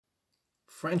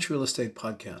French Real Estate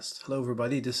Podcast. Hello,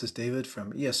 everybody. This is David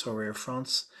from E10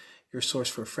 France, your source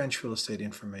for French real estate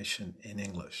information in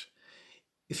English.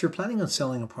 If you're planning on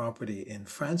selling a property in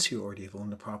France, you already have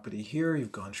owned the property here,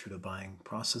 you've gone through the buying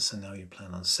process, and now you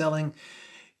plan on selling,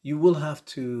 you will have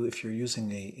to, if you're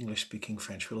using an English-speaking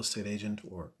French real estate agent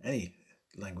or any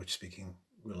language-speaking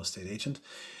real estate agent,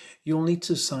 you'll need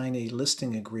to sign a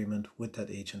listing agreement with that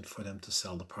agent for them to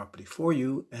sell the property for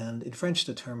you. And in French,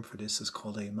 the term for this is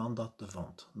called a mandat de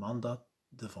vente. Mandat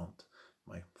de vente.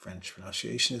 My French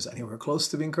pronunciation is anywhere close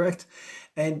to being correct.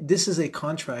 And this is a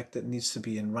contract that needs to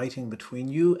be in writing between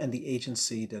you and the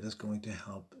agency that is going to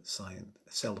help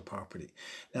sell the property.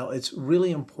 Now, it's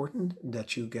really important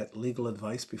that you get legal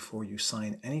advice before you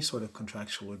sign any sort of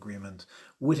contractual agreement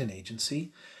with an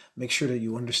agency. Make sure that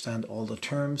you understand all the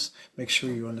terms. Make sure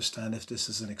you understand if this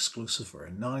is an exclusive or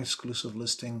a non-exclusive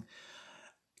listing.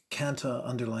 Can't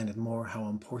underline it more how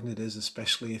important it is,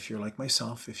 especially if you're like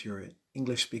myself, if you're an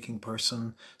English-speaking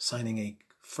person signing a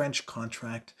French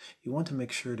contract. You want to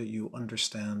make sure that you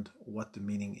understand what the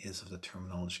meaning is of the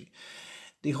terminology.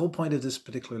 The whole point of this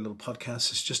particular little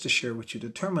podcast is just to share with you the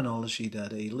terminology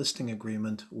that a listing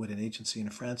agreement with an agency in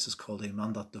France is called a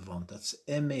mandat de vente. That's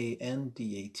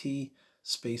M-A-N-D-A-T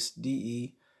space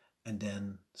D-E and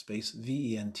then space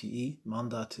V-E-N-T-E.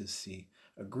 Mandat is the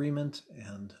agreement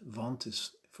and vente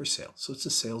is for sale. So it's a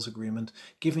sales agreement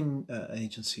giving an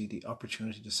agency the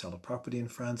opportunity to sell a property in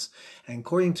France. And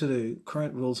according to the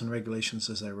current rules and regulations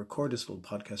as I record this little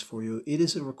podcast for you, it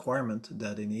is a requirement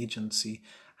that an agency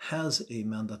has a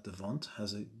mandat de vente,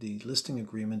 has the listing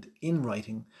agreement in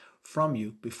writing from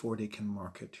you before they can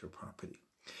market your property.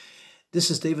 This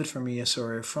is David from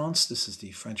E10 France. This is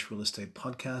the French Real Estate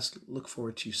Podcast. Look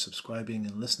forward to you subscribing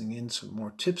and listening in some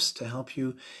more tips to help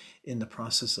you in the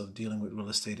process of dealing with real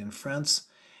estate in France.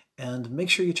 And make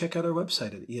sure you check out our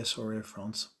website at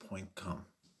e10france.com.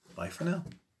 Bye for now.